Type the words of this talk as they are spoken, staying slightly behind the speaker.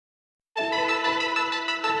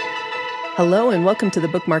Hello and welcome to the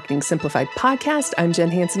Book Marketing Simplified podcast. I'm Jen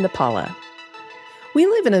Hansen DePaula. We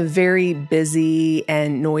live in a very busy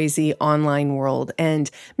and noisy online world, and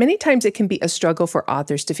many times it can be a struggle for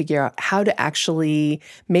authors to figure out how to actually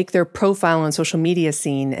make their profile on social media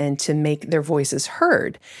seen and to make their voices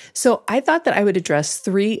heard. So I thought that I would address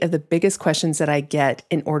 3 of the biggest questions that I get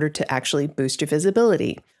in order to actually boost your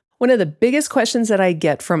visibility. One of the biggest questions that I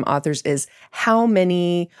get from authors is, how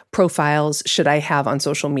many profiles should I have on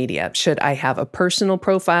social media? Should I have a personal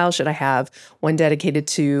profile? Should I have one dedicated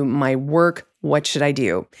to my work? What should I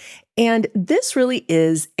do? And this really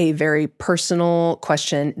is a very personal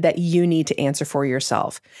question that you need to answer for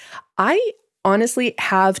yourself. I honestly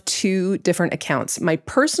have 2 different accounts. My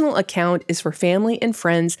personal account is for family and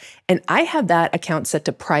friends, and I have that account set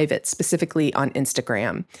to private, specifically on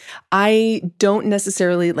Instagram. I don't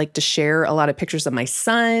necessarily like to share a lot of pictures of my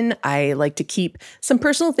son. I like to keep some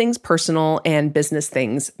personal things personal and business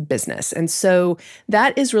things business. And so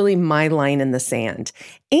that is really my line in the sand.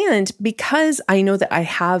 And because I know that I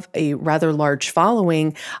have a rather large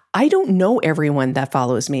following, I don't know everyone that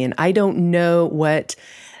follows me, and I don't know what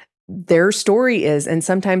their story is. And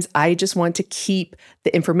sometimes I just want to keep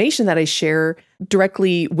the information that I share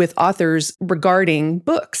directly with authors regarding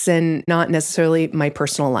books and not necessarily my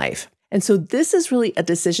personal life. And so this is really a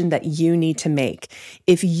decision that you need to make.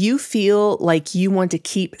 If you feel like you want to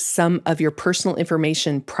keep some of your personal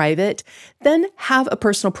information private, then have a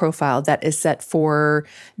personal profile that is set for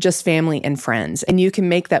just family and friends. And you can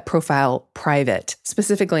make that profile private,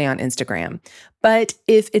 specifically on Instagram. But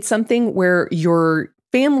if it's something where your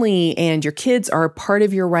family and your kids are a part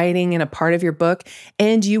of your writing and a part of your book,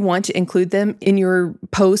 and you want to include them in your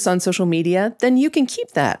posts on social media, then you can keep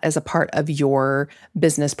that as a part of your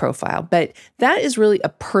business profile. But that is really a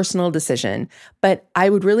personal decision. But I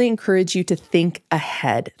would really encourage you to think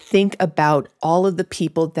ahead. Think about all of the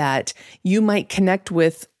people that you might connect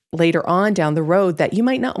with later on down the road that you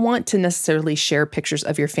might not want to necessarily share pictures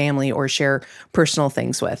of your family or share personal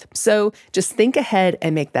things with. So just think ahead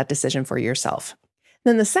and make that decision for yourself.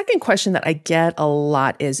 Then the second question that I get a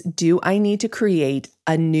lot is, do I need to create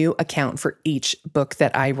a new account for each book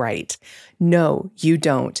that I write? No, you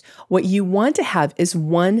don't. What you want to have is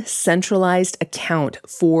one centralized account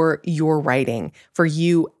for your writing, for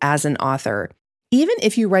you as an author. Even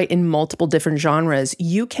if you write in multiple different genres,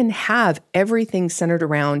 you can have everything centered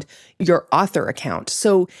around your author account.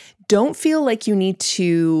 So don't feel like you need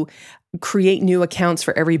to create new accounts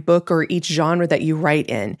for every book or each genre that you write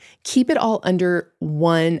in. Keep it all under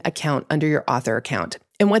one account, under your author account.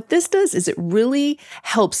 And what this does is it really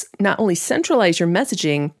helps not only centralize your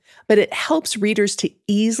messaging, but it helps readers to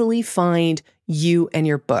easily find you and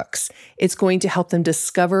your books. It's going to help them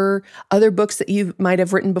discover other books that you might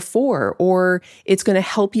have written before, or it's going to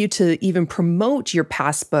help you to even promote your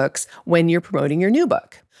past books when you're promoting your new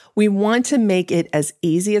book. We want to make it as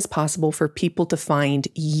easy as possible for people to find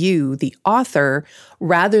you, the author,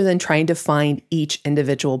 rather than trying to find each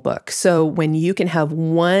individual book. So when you can have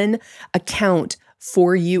one account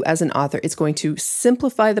for you as an author, it's going to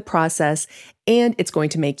simplify the process and it's going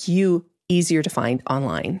to make you easier to find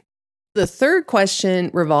online. The third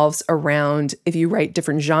question revolves around if you write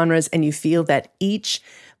different genres and you feel that each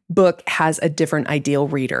book has a different ideal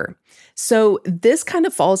reader. So this kind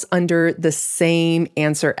of falls under the same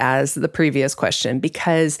answer as the previous question,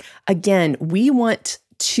 because again, we want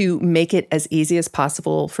to make it as easy as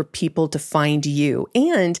possible for people to find you.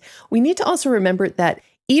 And we need to also remember that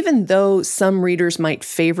even though some readers might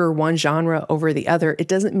favor one genre over the other, it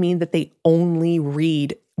doesn't mean that they only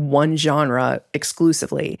read one genre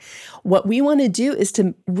exclusively. What we want to do is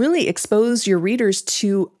to really expose your readers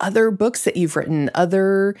to other books that you've written,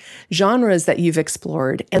 other genres that you've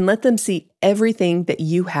explored, and let them see everything that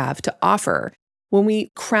you have to offer. When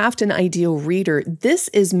we craft an ideal reader, this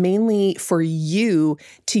is mainly for you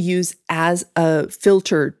to use as a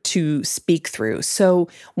filter to speak through. So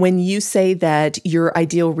when you say that your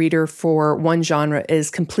ideal reader for one genre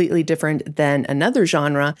is completely different than another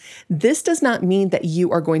genre, this does not mean that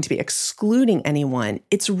you are going to be excluding anyone.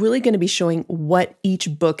 It's really going to be showing what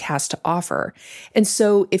each book has to offer. And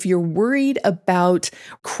so if you're worried about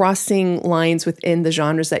crossing lines within the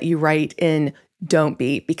genres that you write in, don't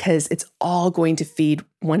be, because it's all going to feed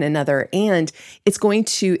one another and it's going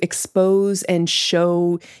to expose and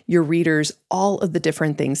show your readers all of the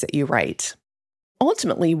different things that you write.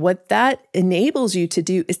 ultimately, what that enables you to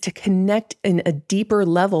do is to connect in a deeper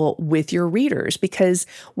level with your readers, because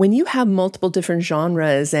when you have multiple different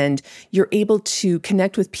genres and you're able to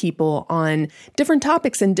connect with people on different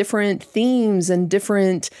topics and different themes and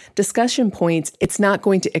different discussion points, it's not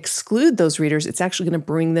going to exclude those readers. It's actually going to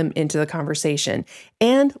bring them into the conversation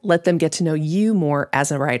and let them get to know you more as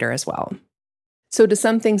a writer as well. So to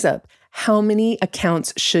sum things up, how many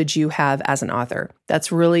accounts should you have as an author?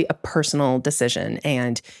 That's really a personal decision,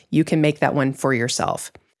 and you can make that one for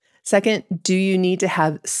yourself. Second, do you need to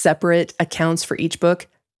have separate accounts for each book?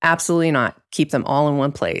 Absolutely not. Keep them all in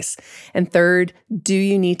one place. And third, do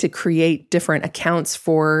you need to create different accounts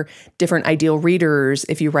for different ideal readers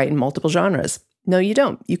if you write in multiple genres? No, you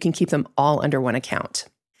don't. You can keep them all under one account.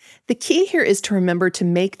 The key here is to remember to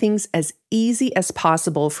make things as easy as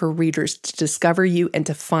possible for readers to discover you and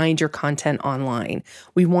to find your content online.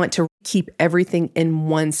 We want to keep everything in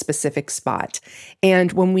one specific spot.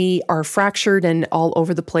 And when we are fractured and all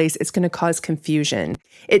over the place, it's going to cause confusion.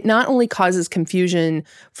 It not only causes confusion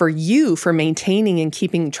for you for maintaining and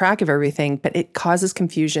keeping track of everything, but it causes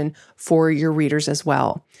confusion for your readers as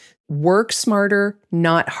well. Work smarter,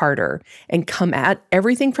 not harder, and come at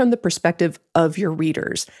everything from the perspective of your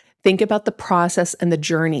readers. Think about the process and the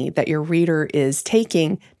journey that your reader is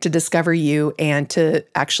taking to discover you and to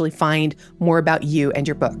actually find more about you and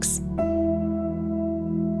your books.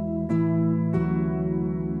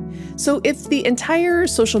 So if the entire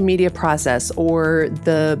social media process or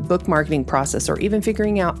the book marketing process, or even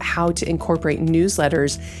figuring out how to incorporate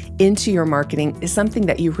newsletters into your marketing is something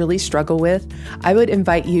that you really struggle with, I would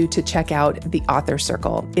invite you to check out the Author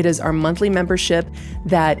Circle. It is our monthly membership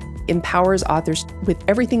that empowers authors with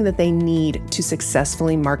everything that they need to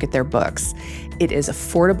successfully market their books. It is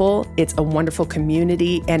affordable, it's a wonderful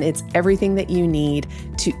community, and it's everything that you need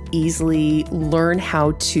to easily learn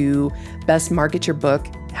how to best market your book,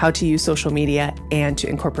 how to use social media, and to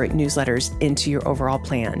incorporate newsletters into your overall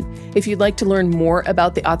plan. If you'd like to learn more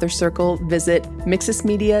about the Author Circle, visit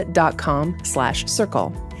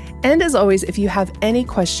mixusmedia.com/circle. And as always, if you have any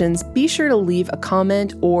questions, be sure to leave a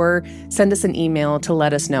comment or send us an email to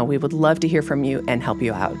let us know. We would love to hear from you and help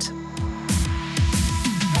you out.